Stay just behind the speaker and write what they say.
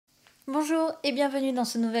Bonjour et bienvenue dans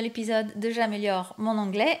ce nouvel épisode de J'améliore mon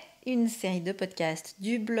anglais, une série de podcasts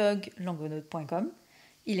du blog langonaute.com.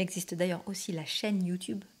 Il existe d'ailleurs aussi la chaîne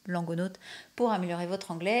YouTube Langonaute pour améliorer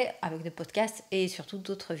votre anglais avec des podcasts et surtout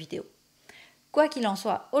d'autres vidéos. Quoi qu'il en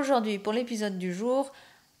soit, aujourd'hui pour l'épisode du jour,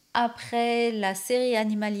 après la série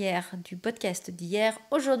animalière du podcast d'hier,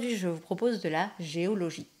 aujourd'hui je vous propose de la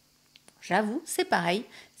géologie. J'avoue, c'est pareil,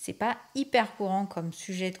 c'est pas hyper courant comme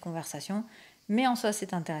sujet de conversation, mais en soi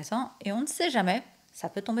c'est intéressant et on ne sait jamais, ça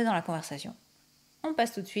peut tomber dans la conversation. On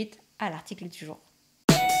passe tout de suite à l'article du jour.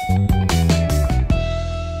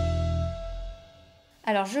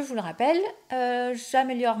 Alors je vous le rappelle,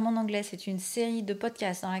 J'améliore mon anglais, c'est une série de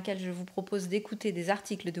podcasts dans laquelle je vous propose d'écouter des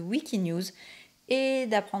articles de Wikinews et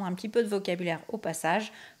d'apprendre un petit peu de vocabulaire au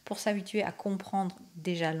passage pour s'habituer à comprendre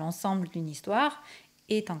déjà l'ensemble d'une histoire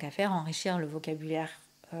et tant qu'à faire enrichir le vocabulaire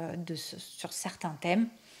sur certains thèmes,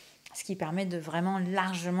 ce qui permet de vraiment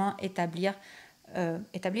largement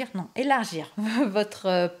élargir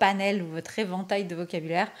votre panel ou votre éventail de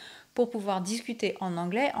vocabulaire pour pouvoir discuter en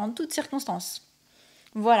anglais en toutes circonstances.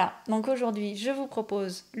 Voilà, donc aujourd'hui je vous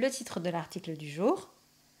propose le titre de l'article du jour.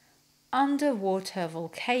 Underwater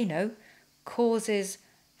volcano causes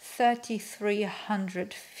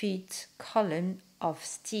 3,300 feet column of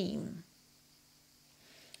steam.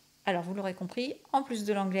 Alors vous l'aurez compris, en plus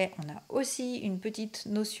de l'anglais, on a aussi une petite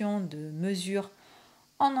notion de mesure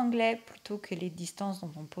en anglais plutôt que les distances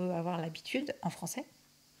dont on peut avoir l'habitude en français.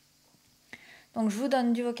 Donc je vous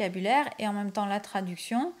donne du vocabulaire et en même temps la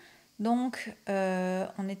traduction. Donc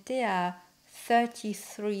on était à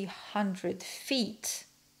 3,300 feet,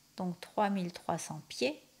 donc 3300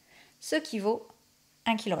 pieds, ce qui vaut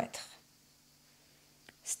 1 km.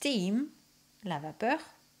 Steam, la vapeur.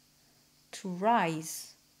 To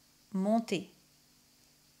rise, monter.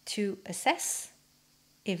 To assess,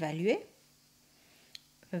 évaluer.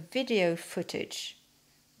 Video footage,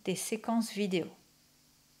 des séquences vidéo.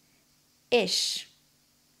 Ish,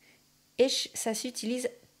 ça s'utilise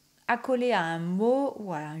accolé à un mot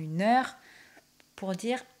ou à une heure pour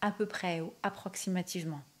dire à peu près ou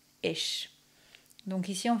approximativement. Ish. Donc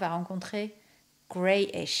ici on va rencontrer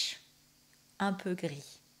grayish, un peu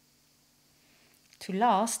gris. To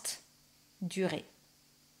last, durer.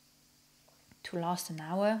 To last an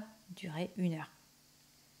hour, durer 1 heure.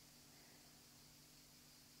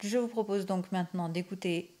 Je vous propose donc maintenant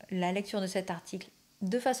d'écouter la lecture de cet article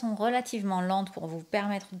de façon relativement lente pour vous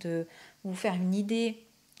permettre de vous faire une idée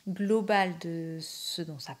globale de ce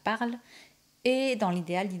dont ça parle et dans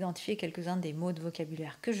l'idéal d'identifier quelques-uns des mots de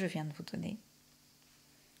vocabulaire que je viens de vous donner.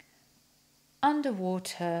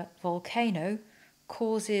 Underwater volcano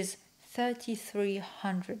causes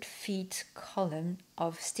 3,300 feet column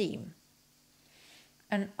of steam.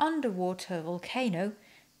 An underwater volcano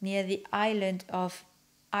near the island of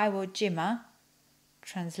Iwo Jima,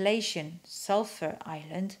 translation Sulphur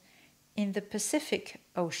Island, in the Pacific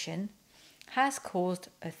Ocean, has caused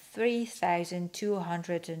a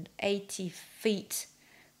 3,280 feet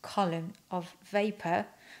column of vapor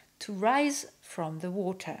to rise from the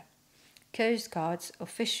water, Coast Guard's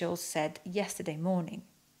officials said yesterday morning.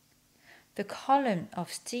 The column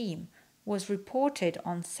of steam was reported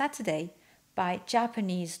on Saturday by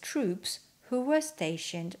Japanese troops who were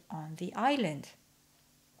stationed on the island.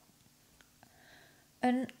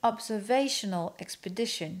 An observational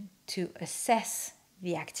expedition to assess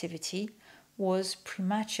the activity was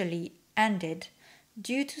prematurely ended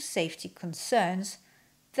due to safety concerns,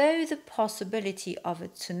 though the possibility of a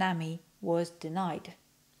tsunami was denied.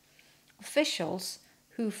 Officials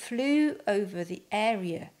who flew over the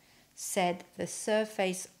area said the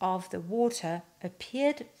surface of the water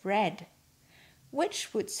appeared red,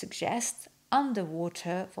 which would suggest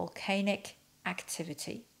underwater volcanic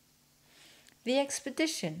activity. The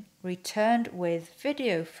expedition returned with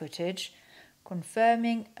video footage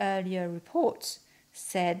confirming earlier reports,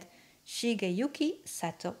 said Shigeyuki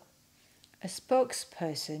Sato, a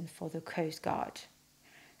spokesperson for the Coast Guard.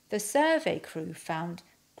 The survey crew found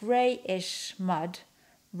greyish mud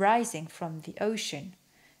rising from the ocean,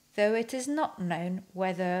 though it is not known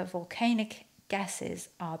whether volcanic gases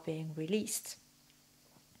are being released.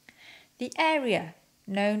 The area,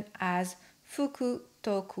 known as Fuku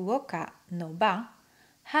Tokuoka no Ba,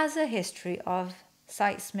 has a history of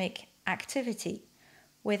seismic activity,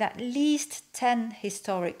 with at least 10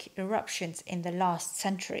 historic eruptions in the last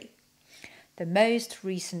century. The most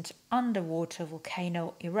recent underwater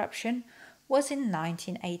volcano eruption was in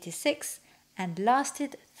 1986 and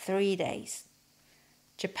lasted 3 days.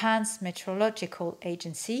 Japan's meteorological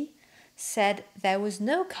agency said there was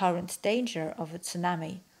no current danger of a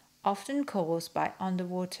tsunami, often caused by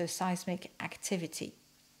underwater seismic activity.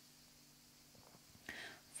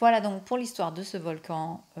 Voilà donc pour l'histoire de ce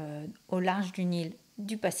volcan au large d'une île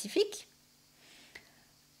du Pacifique.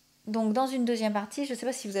 Donc dans une deuxième partie, je ne sais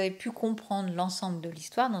pas si vous avez pu comprendre l'ensemble de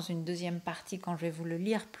l'histoire, dans une deuxième partie quand je vais vous le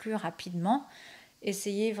lire plus rapidement,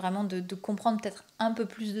 essayez vraiment de comprendre peut-être un peu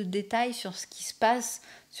plus de détails sur ce qui se passe,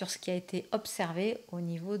 sur ce qui a été observé au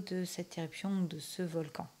niveau de cette éruption, de ce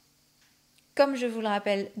volcan. Comme je vous le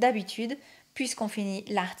rappelle d'habitude, puisqu'on finit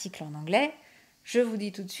l'article en anglais, je vous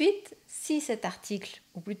dis tout de suite, si cet article,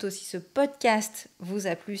 ou plutôt si ce podcast vous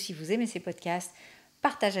a plu, si vous aimez ces podcasts,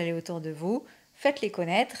 partagez-les autour de vous, faites-les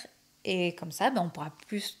connaître et comme ça, on pourra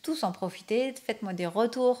plus tous en profiter. Faites-moi des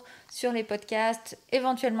retours sur les podcasts,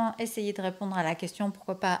 éventuellement essayez de répondre à la question,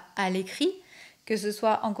 pourquoi pas à l'écrit, que ce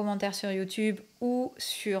soit en commentaire sur YouTube ou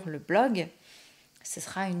sur le blog. Ce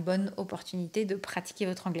sera une bonne opportunité de pratiquer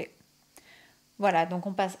votre anglais. Voilà, donc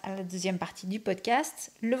on passe à la deuxième partie du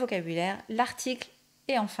podcast, le vocabulaire, l'article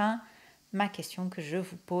et enfin ma question que je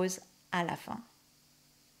vous pose à la fin.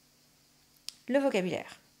 Le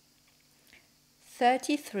vocabulaire.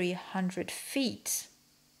 3,300 feet,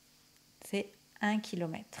 c'est 1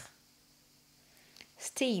 kilomètre.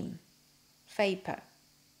 Steam, vapor.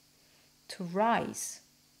 To rise,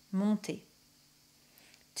 monter.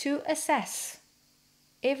 To assess,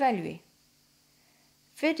 évaluer.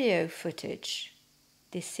 Video footage,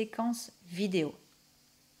 des séquences vidéo.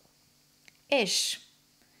 Ish,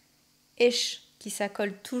 ish qui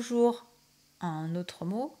s'accole toujours à un autre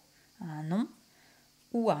mot, à un nom,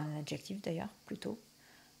 ou à un adjectif d'ailleurs plutôt.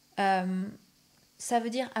 Ça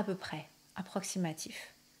veut dire à peu près,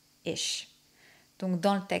 approximatif. Ish. Donc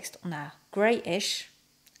dans le texte, on a greyish,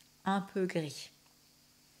 un peu gris.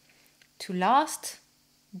 To last,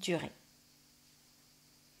 durer.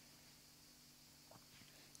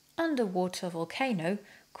 Underwater volcano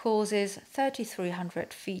causes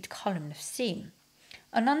 3,300 feet column of steam.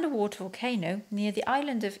 An underwater volcano near the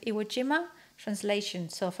island of Iwo Jima, translation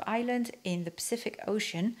Sulphur Island in the Pacific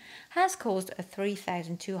Ocean, has caused a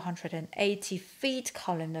 3,280 feet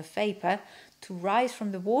column of vapor to rise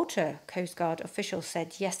from the water, Coast Guard officials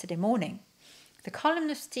said yesterday morning. The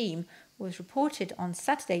column of steam was reported on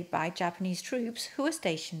Saturday by Japanese troops who were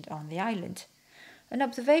stationed on the island. An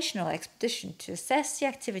observational expedition to assess the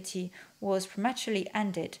activity was prematurely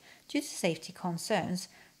ended due to safety concerns,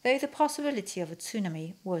 though the possibility of a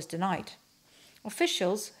tsunami was denied.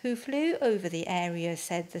 Officials who flew over the area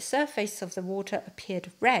said the surface of the water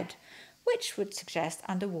appeared red, which would suggest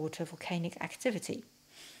underwater volcanic activity.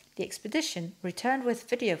 The expedition returned with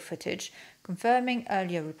video footage confirming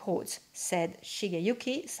earlier reports, said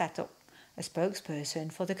Shigeyuki Sato, a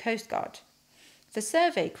spokesperson for the Coast Guard. The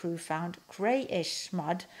survey crew found greyish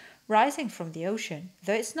mud rising from the ocean,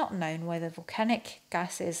 though it's not known whether volcanic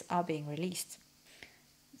gases are being released.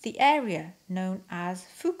 The area, known as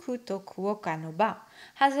Fukutokuoka-no-ba,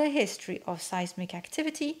 has a history of seismic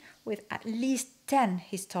activity with at least 10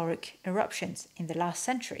 historic eruptions in the last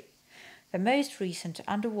century. The most recent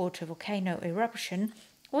underwater volcano eruption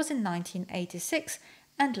was in 1986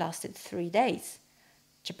 and lasted 3 days.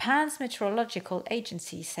 Japan's meteorological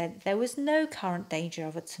agency said there was no current danger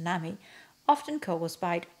of a tsunami, often caused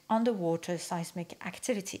by underwater seismic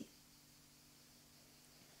activity.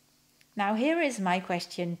 Now here is my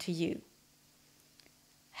question to you.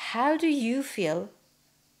 How do you feel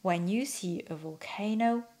when you see a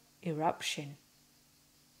volcano eruption?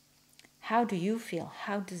 How do you feel?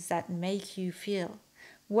 How does that make you feel?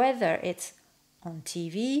 Whether it's on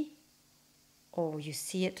TV or you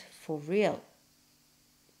see it for real.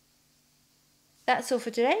 That's all for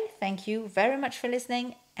today. Thank you very much for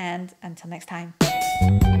listening and until next time.